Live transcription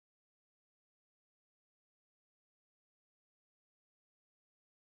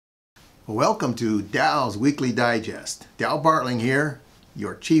Welcome to Dal's Weekly Digest. Dal Bartling here,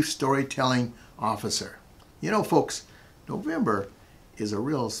 your Chief Storytelling Officer. You know, folks, November is a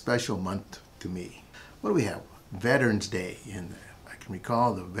real special month to me. What do we have? Veterans Day, and I can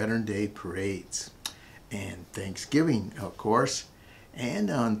recall the Veterans Day parades, and Thanksgiving, of course.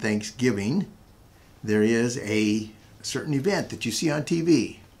 And on Thanksgiving, there is a certain event that you see on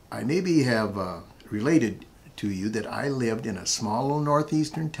TV. I maybe have related to you that I lived in a small little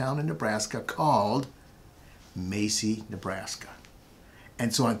northeastern town in Nebraska called Macy, Nebraska.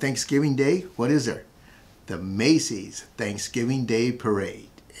 And so on Thanksgiving Day, what is there? The Macy's Thanksgiving Day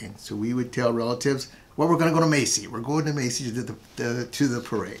Parade. And so we would tell relatives, well, we're going to go to Macy. We're going to Macy to the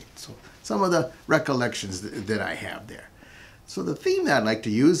parade. So some of the recollections that I have there. So the theme that I'd like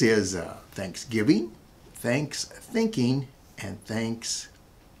to use is Thanksgiving, thanks thinking, and thanks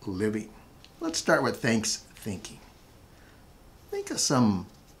living. Let's start with thanks thinking. Think of some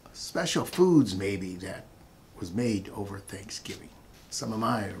special foods maybe that was made over Thanksgiving. Some of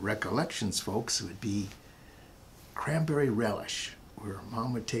my recollections, folks, would be cranberry relish, where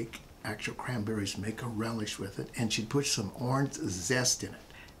Mom would take actual cranberries, make a relish with it, and she'd put some orange zest in it.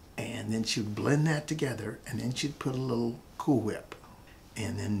 And then she'd blend that together, and then she'd put a little Cool Whip,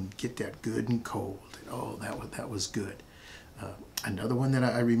 and then get that good and cold. Oh, that was good. Another one that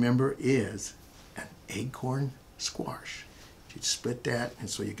I remember is an acorn squash. She'd split that, and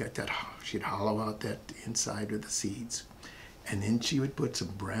so you got that, she'd hollow out that inside of the seeds. And then she would put some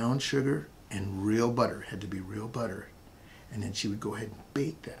brown sugar and real butter, had to be real butter. And then she would go ahead and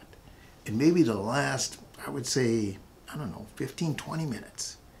bake that. And maybe the last, I would say, I don't know, 15, 20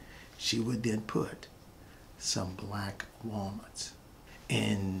 minutes, she would then put some black walnuts.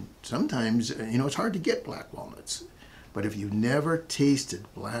 And sometimes, you know, it's hard to get black walnuts. But if you've never tasted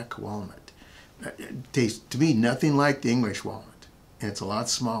black walnut, it tastes to me nothing like the English walnut, and it's a lot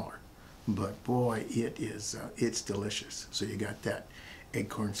smaller. But boy, it's delicious. So you got that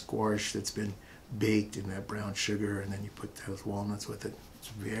acorn squash that's been baked in that brown sugar, and then you put those walnuts with it. It's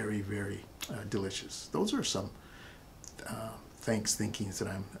very, very delicious. Those are some thanks thinkings that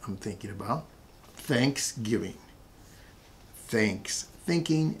I'm thinking about. Thanksgiving, thanks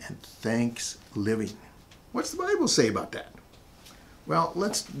thinking, and thanks living. What's the Bible say about that? Well,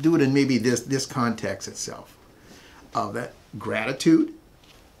 let's do it in maybe this context itself. That gratitude,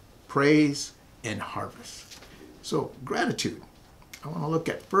 praise, and harvest. So gratitude. I want to look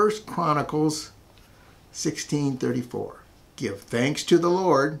at 1 Chronicles 16:34. Give thanks to the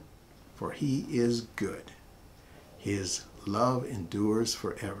Lord, for he is good. His love endures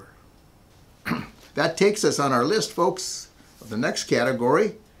forever. That takes us on our list, folks, of the next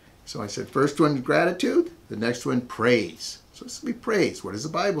category. So I said first one, gratitude. The next one, praise. So this will be praise. What does the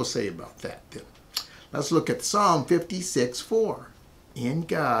Bible say about that then? Let's look at Psalm 56:4. In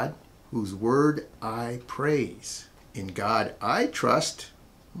God, whose word I praise. In God I trust.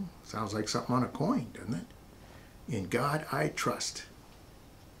 Sounds like something on a coin, doesn't it? In God I trust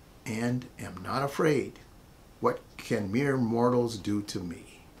and am not afraid. What can mere mortals do to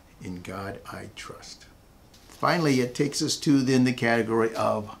me? In God I trust. Finally, it takes us to then the category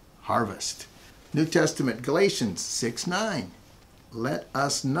of harvest. New Testament, Galatians 6:9. Let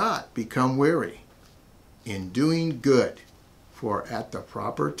us not become weary in doing good, for at the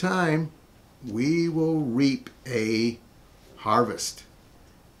proper time we will reap a harvest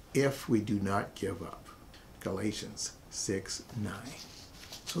if we do not give up. Galatians 6:9.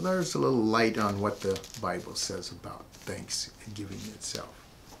 So there's a little light on what the Bible says about Thanksgiving itself.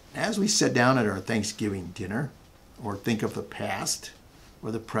 As we sit down at our Thanksgiving dinner, or think of the past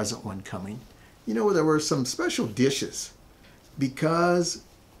or the present one coming, you know, there were some special dishes because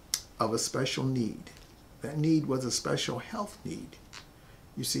of a special need. That need was a special health need.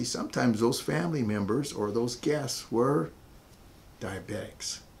 You see, sometimes those family members or those guests were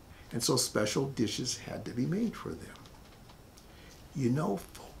diabetics, and so special dishes had to be made for them. You know,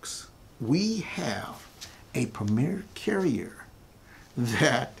 folks, we have a premier carrier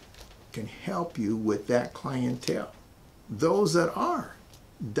that can help you with that clientele. Those that are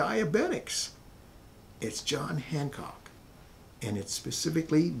diabetics. It's John Hancock, and it's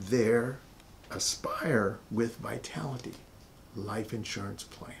specifically their Aspire with Vitality life insurance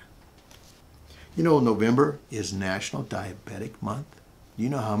plan. You know, November is National Diabetic Month. Do you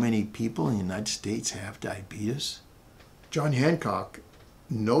know how many people in the United States have diabetes? John Hancock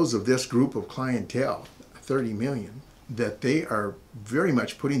knows of this group of clientele, 30 million, that they are very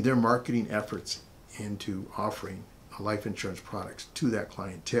much putting their marketing efforts into offering life insurance products to that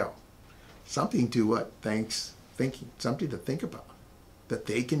clientele. Something to what? Something to think about. That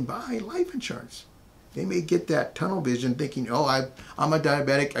they can buy life insurance. They may get that tunnel vision thinking, oh, I'm a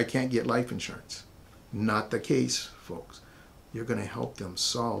diabetic, I can't get life insurance. Not the case, folks. You're going to help them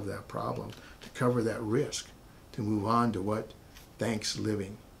solve that problem, to cover that risk, to move on to what? Thanks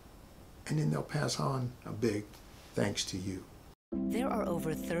living. And then they'll pass on a big thanks to you. There are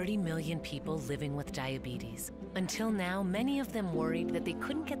over 30 million people living with diabetes. Until now, many of them worried that they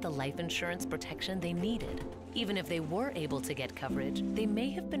couldn't get the life insurance protection they needed. Even if they were able to get coverage, they may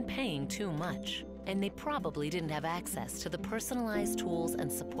have been paying too much. And they probably didn't have access to the personalized tools and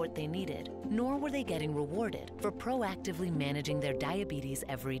support they needed, nor were they getting rewarded for proactively managing their diabetes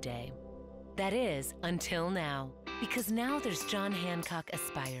every day. That is, until now. Because now there's John Hancock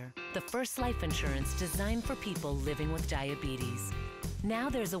Aspire, the first life insurance designed for people living with diabetes. Now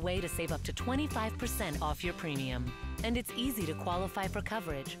there's a way to save up to 25% off your premium. And it's easy to qualify for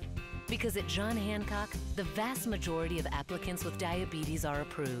coverage. Because at John Hancock, the vast majority of applicants with diabetes are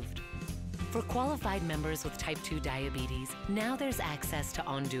approved. For qualified members with type 2 diabetes, now there's access to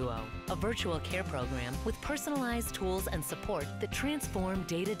OnDuo, a virtual care program with personalized tools and support that transform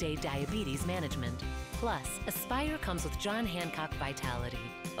day-to-day diabetes management. Plus, Aspire comes with John Hancock Vitality,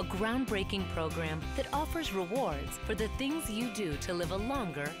 a groundbreaking program that offers rewards for the things you do to live a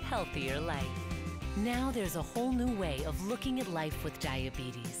longer, healthier life. Now there's a whole new way of looking at life with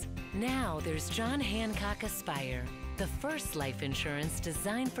diabetes. Now there's John Hancock Aspire, the first life insurance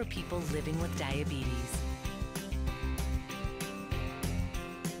designed for people living with diabetes.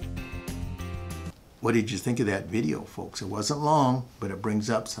 What did you think of that video, folks? It wasn't long, but it brings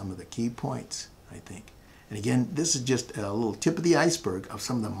up some of the key points, I think. And again, this is just a little tip of the iceberg of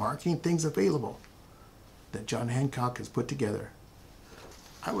some of the marketing things available that John Hancock has put together.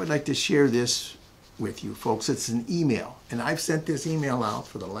 I would like to share this with you, folks. It's an email, and I've sent this email out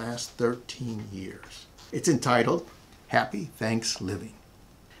for the last 13 years. It's entitled, Happy Thanks Living.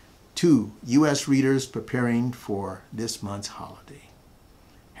 To U.S. readers preparing for this month's holiday.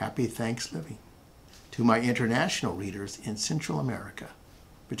 Happy Thanks Living. To my international readers in Central America,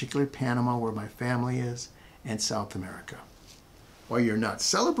 particularly Panama, where my family is, and South America. While you're not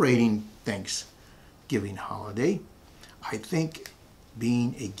celebrating Thanksgiving holiday, I think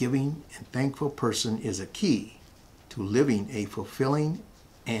being a giving and thankful person is a key to living a fulfilling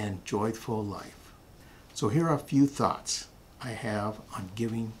and joyful life. So here are a few thoughts I have on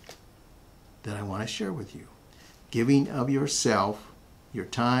giving that I want to share with you. Giving of yourself, your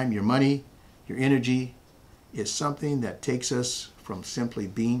time, your money, your energy is something that takes us from simply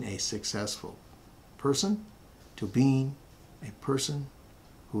being a successful person to being a person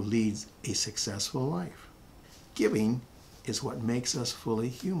who leads a successful life. Giving is what makes us fully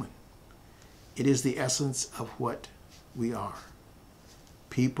human. It is the essence of what we are.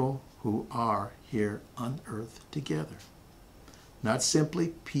 People who are here on earth together. Not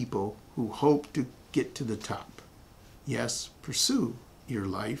simply people who hope to get to the top. Yes, pursue your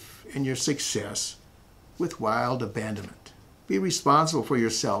life and your success with wild abandonment. Be responsible for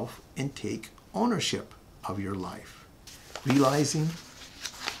yourself and take ownership of your life. Realizing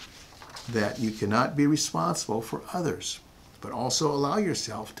that you cannot be responsible for others, but also allow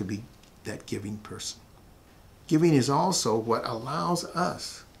yourself to be that giving person. Giving is also what allows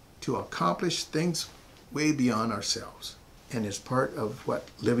us to accomplish things way beyond ourselves, and is part of what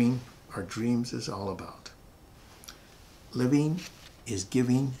living our dreams is all about. Living is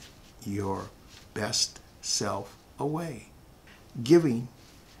giving your best self away. Giving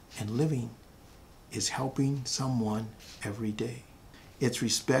and living is helping someone every day. It's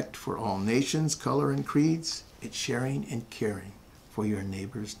respect for all nations, color, and creeds. It's sharing and caring for your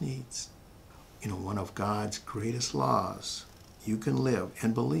neighbor's needs. You know, one of God's greatest laws you can live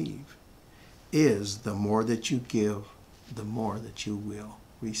and believe is the more that you give, the more that you will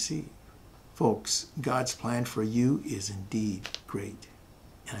receive. Folks, God's plan for you is indeed great.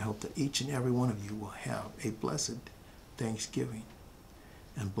 And I hope that each and every one of you will have a blessed Thanksgiving.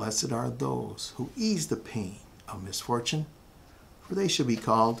 And blessed are those who ease the pain of misfortune, for they shall be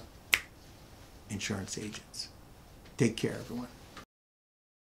called insurance agents. Take care, everyone.